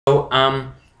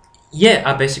So, yeah,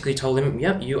 I basically told him,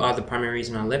 yep, you are the primary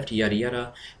reason I left, yada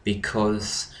yada,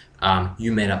 because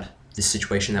you made up this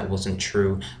situation that wasn't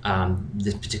true.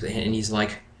 This particular, and he's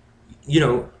like, you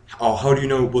know, oh, how do you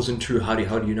know it wasn't true? How do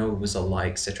you know it was a lie,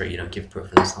 etc. You know, give proof.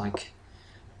 And it's like,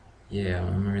 yeah,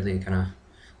 I'm really gonna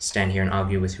stand here and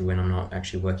argue with you when I'm not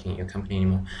actually working at your company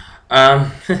anymore.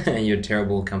 You're a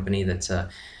terrible company that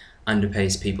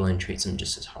underpays people and treats them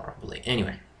just as horribly.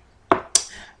 Anyway.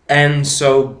 And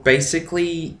so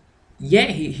basically, yeah,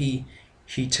 he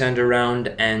turned around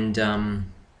and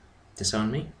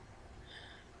disowned me,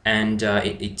 and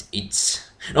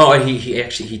it's oh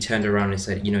he turned around and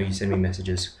said, you know, you send me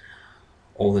messages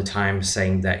all the time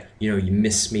saying that, you know, you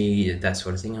miss me, that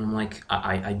sort of thing. And I'm like,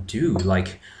 I do,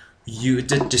 like, you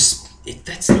just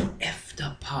that's the effed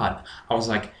up part. I was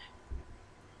like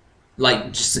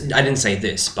just I didn't say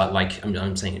this, but like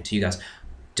I'm saying it to you guys,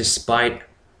 despite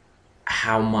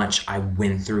how much I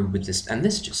went through with this, and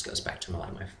this just goes back to my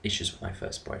issues with my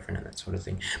first boyfriend and that sort of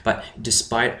thing. But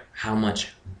despite how much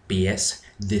BS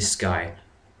this guy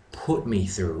put me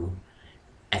through,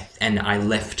 and I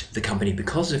left the company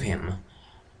because of him,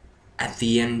 at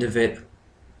the end of it,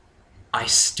 I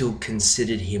still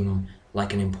considered him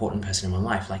like an important person in my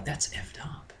life. Like, that's effed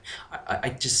up.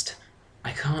 I just,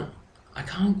 I can't,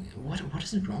 what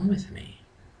is wrong with me?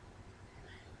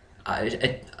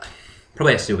 It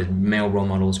probably has to do with male role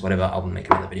models, whatever. I'll make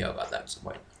another video about that at some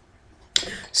point.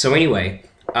 So anyway,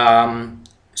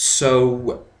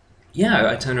 so yeah,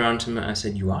 I turned around to him and I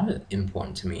said, you are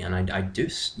important to me, and I do,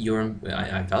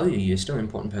 I value you, you're still an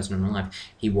important person in my life.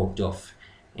 He walked off,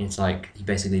 and it's like, he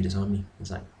basically disowned me.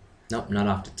 He's like, nope, not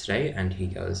after today. And he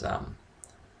goes, I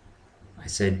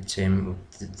said to him,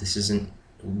 this isn't,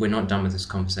 we're not done with this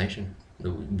conversation.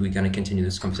 We're going to continue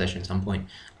this conversation at some point.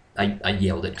 I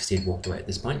yelled it because he had walked away at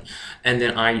this point. And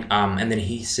then and then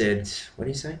he said, what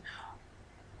did he say?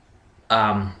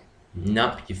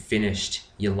 Nope, you're finished.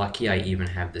 You're lucky I even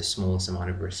have the smallest amount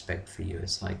of respect for you.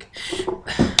 It's like,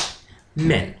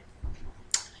 men,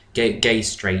 gay,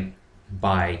 straight,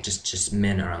 bi, just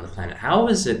men around the planet. How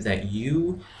is it that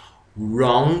you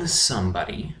wrong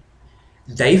somebody,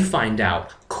 they find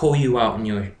out, call you out on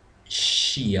your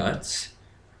shit,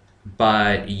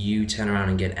 but you turn around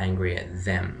and get angry at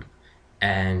them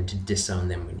and disown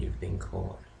them when you've been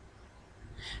caught?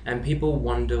 And people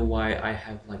wonder why I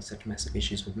have like such massive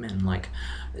issues with men. Like,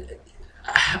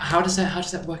 how does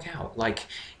that work out? Like,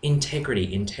 integrity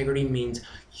means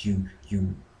you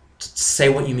say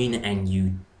what you mean, and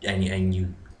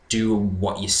you do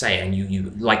what you say, and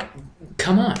you like,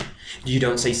 come on, you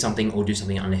don't say something or do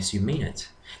something unless you mean it.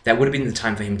 That would have been the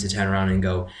time for him to turn around and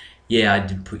go, yeah, I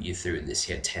did put you through this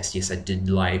here test. Yes, I did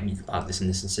lie about this and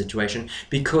this situation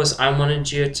because I wanted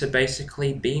you to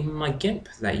basically be my gimp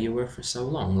that you were for so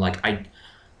long. Like, I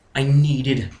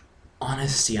needed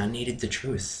honesty. I needed the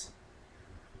truth.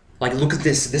 Like, look at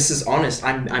this. This is honest.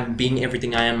 I'm being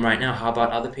everything I am right now. How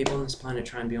about other people on this planet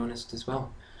try and be honest as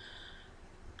well?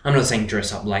 I'm not saying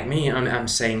dress up like me. I'm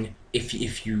saying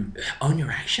if you own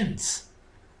your actions.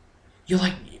 You're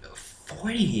like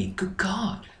 40. Good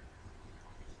God.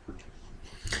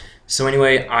 So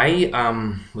anyway, I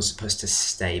was supposed to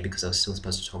stay because I was still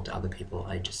supposed to talk to other people.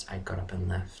 I got up and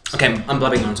left. Okay, I'm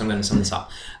blabbing on, so I'm going to sum this up.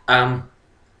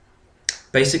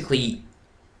 Basically,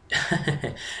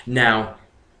 now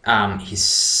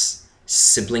his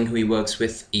sibling who he works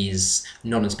with is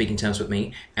not on speaking terms with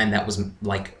me, and that was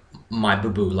like my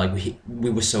boo-boo. Like, we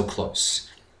were so close.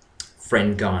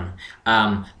 Friend gone.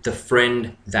 The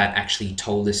friend that actually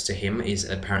told this to him is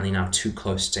apparently now too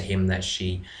close to him that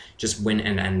she just went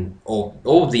and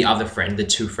all the other friend, the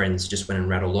two friends just went and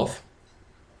rattled off.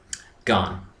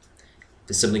 Gone.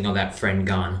 The sibling of that friend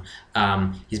gone.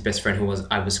 His best friend who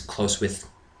I was close with,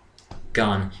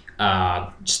 gone.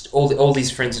 Just all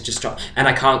these friends are just dropped, and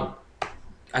I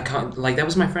can't like, that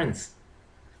was my friends.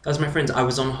 That was my friends. I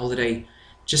was on holiday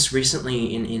just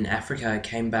recently in Africa. I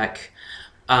came back.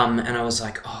 And I was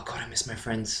like, oh God, I miss my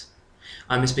friends.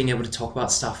 I miss being able to talk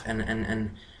about stuff,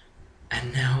 and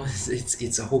now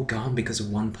it's all gone because of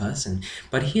one person.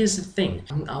 But here's the thing,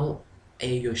 I'll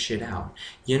air your shit out.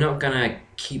 You're not gonna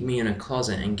keep me in a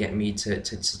closet and get me to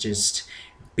just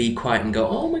be quiet and go,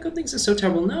 oh my God, things are so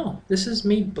terrible. No, this is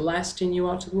me blasting you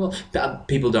out to the world.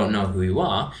 People don't know who you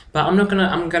are, but I'm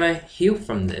gonna heal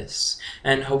from this,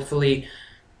 and hopefully,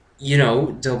 you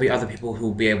know, there'll be other people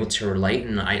who'll be able to relate.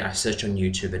 And I searched on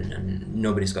YouTube and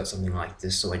nobody's got something like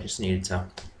this, so I just needed to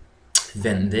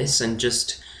vent this. And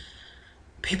just,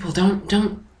 people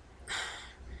don't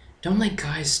let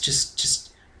guys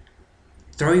just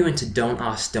throw you into don't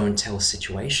ask, don't tell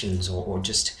situations, or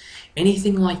just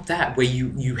anything like that where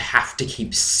you have to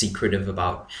keep secretive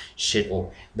about shit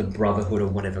or the brotherhood or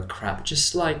whatever crap.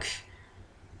 Just like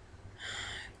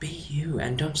be you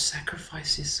and don't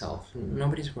sacrifice yourself.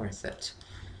 Nobody's worth it.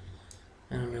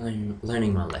 And I'm really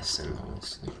learning my lesson,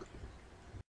 honestly.